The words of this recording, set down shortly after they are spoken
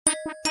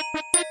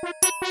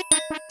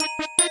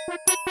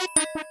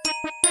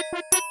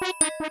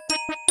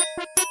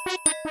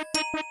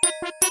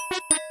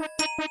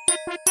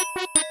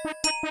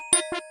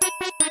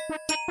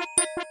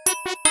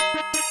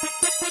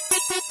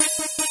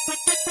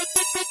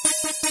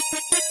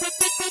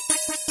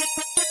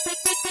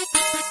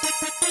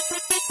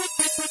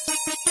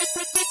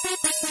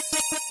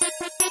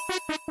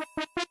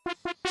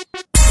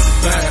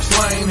Fast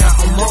lane, how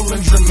I'm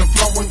rolling, drippin',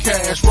 flowing,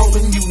 cash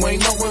rolling, you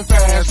ain't knowin'.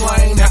 Fast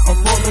lane, how I'm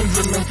rolling,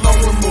 drippin',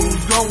 flowing,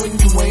 moves going,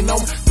 you ain't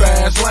knowin'.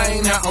 Fast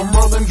lane, how I'm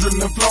rolling,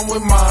 drippin',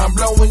 flowing, mind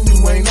blowing, you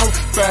ain't knowin'.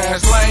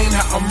 Fast lane,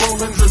 how I'm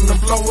rolling, drippin',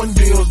 flowing,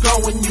 deals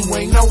going, you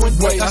ain't knowin'.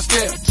 Wait, I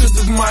step to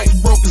this mic,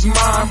 broke his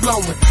mind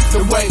blowing.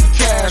 The way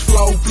cash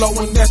flow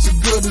flowing, that's a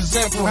good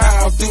example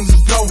how things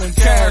is going.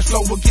 Cash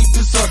flow will keep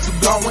this hustle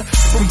going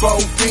from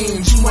both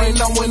ends. You ain't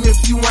knowin' if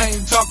you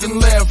ain't talking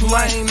left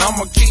lane.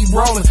 I'ma keep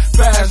rolling,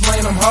 fast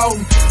lane I'm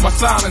holding. My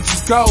silence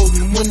is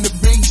golden. When the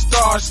beat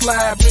starts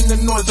slapping, the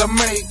noise I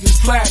make is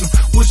platinum.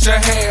 Wish I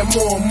had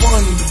more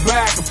money to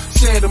back 'em.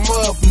 Set 'em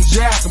up and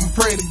jack 'em.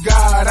 Pray to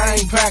God I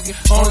ain't packing.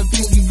 Only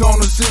thing you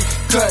gonna see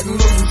cutting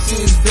loose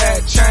is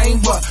that chain.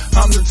 But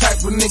I'm the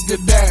type of nigga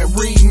that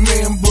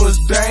remembers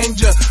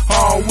danger.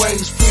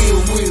 Always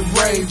filled with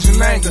rage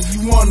and anger.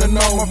 You wanna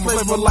know my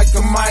flavor like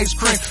some ice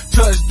cream.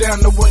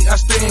 Touchdown the way I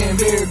stand,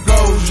 there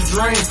goes your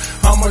dream.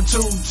 I'm a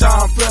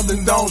two-time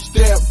felon, don't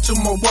step to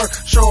my work.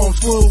 Show 'em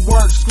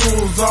footwork,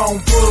 school zone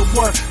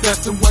footwork. That's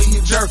the way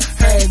you jerk.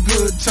 Had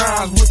good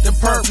times with the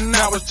perp.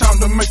 Now it's time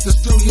to make the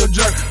studio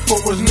jerk. For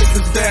us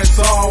niggas, that's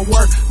all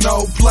work.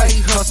 No play,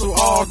 hustle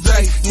all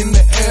day. In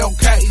the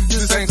LK,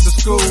 this ain't the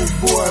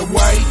schoolboy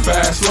way.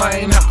 Fast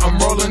lane, how I'm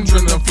rolling,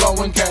 drilling,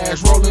 flowing,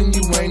 cash rolling,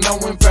 you ain't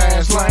knowin'.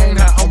 Fast lane,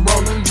 how I'm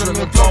rolling,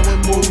 drilling,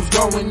 flowing, moves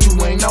going,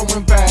 you ain't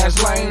knowin'.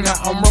 Fast lane,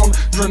 how I'm rolling,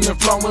 drilling,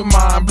 flowing,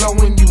 mind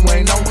blowing, you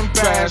ain't knowin'.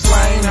 Fast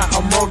lane, how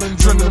I'm rolling,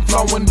 drilling,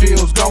 flowing,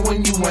 deals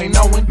going, you ain't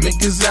knowin'.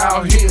 Niggas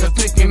out here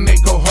thinking they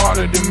go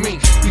harder than me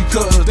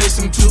because they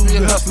some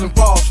two-year hustling,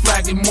 false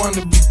flagging,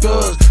 wanna be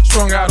thugs,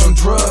 strung out on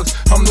drugs.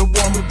 I'm the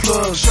one who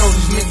plugs, show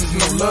these niggas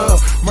no love,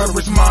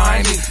 murderous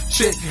minded.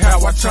 Check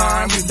how I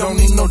time it, don't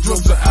need no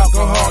drugs or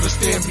alcohol to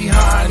stand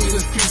behind it.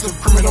 This piece of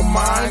criminal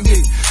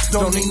minded,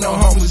 don't need no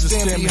homies to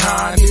stand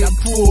behind it. I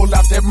pull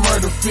out that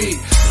murder fit,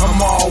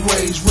 I'm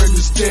always ready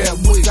to step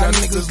with. Got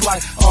niggas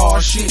like, oh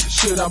shit,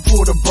 should I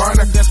pull the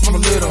burner? That's my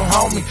little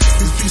homie,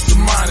 this piece of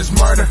mind is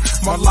murder.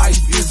 My life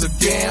is a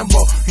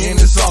gamble, and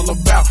it's all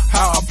about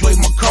how I play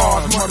my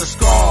cards. Murder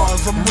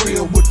scars, I'm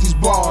real with these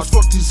bars.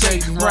 Fuck these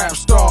hating rap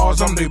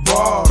stars, I'm they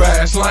bars.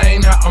 Fast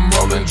lane, how I'm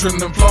rolling,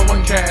 drilling,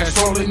 flowing, cash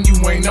rolling, you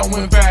ain't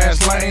knowin'.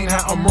 Fast lane,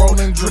 how I'm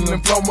rolling,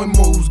 drilling, flowing,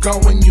 moves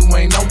going, you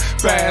ain't knowin'.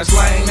 Fast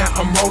lane,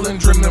 how I'm rolling,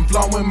 drilling,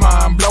 flowing,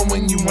 mind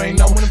blowing, you ain't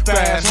knowin'.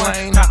 Fast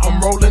lane, how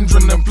I'm rolling,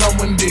 drilling,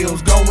 flowing,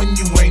 deals going,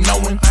 you ain't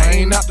knowin'. I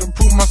ain't out to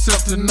prove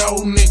myself to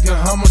no nigga.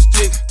 I'ma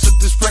stick to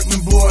this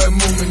pregnant boy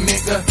moving,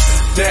 nigga.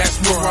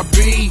 That's where I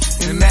be,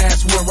 and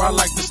that's where I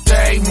like to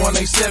stay.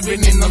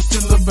 187 and I'm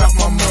still about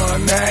my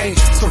money.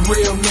 Some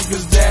real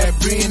niggas that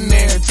been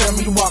there tell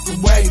me to walk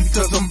away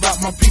because I'm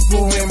about my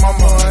people and my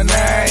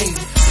money.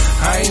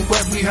 I ain't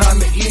wet behind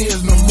the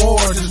ears no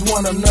more. Just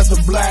want another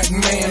black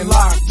man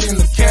locked in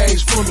a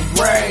cage full of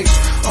rage.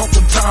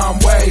 Uncle Tom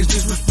ways,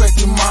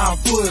 disrespecting my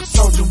foot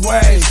soldier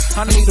ways.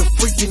 I need a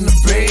freak in the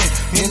bed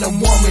and a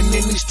woman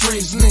in these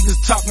streets.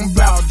 Niggas talking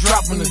about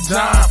dropping a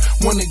dime.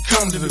 When it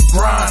comes to the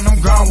grind, I'm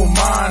gone with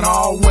mine.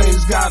 Always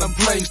got a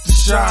place to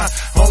shine.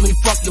 Only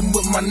fucking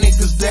with my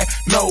niggas that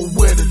know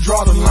where to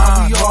draw the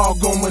line. We all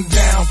going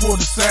down for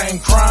the same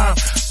crime.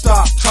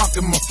 Stop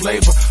talking my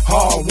flavor.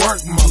 Hard work,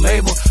 my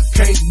label.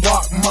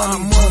 Cakewalk,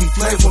 money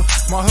flavor.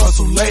 My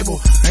hustle label.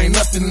 Ain't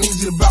nothing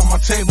easy about my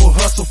table.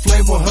 Hustle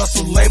flavor,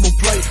 hustle label.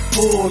 Plate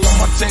full on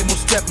my table.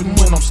 Stepping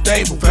when I'm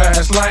stable.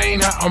 Fast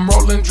lane, how I'm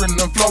rolling,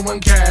 drilling,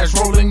 flowing, cash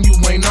rolling, you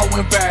ain't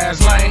knowin'.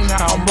 Fast lane,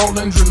 how I'm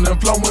rolling, drilling,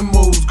 flowing,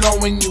 moves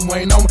going, you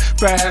ain't knowin'.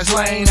 Fast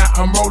lane,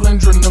 how I'm rolling,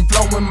 drilling,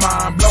 flowing,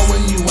 mind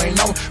blowing, you ain't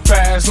knowin'.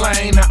 Fast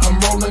lane, how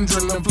I'm rolling,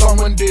 drilling,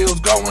 flowing, deals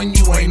going,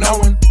 you ain't knowin'.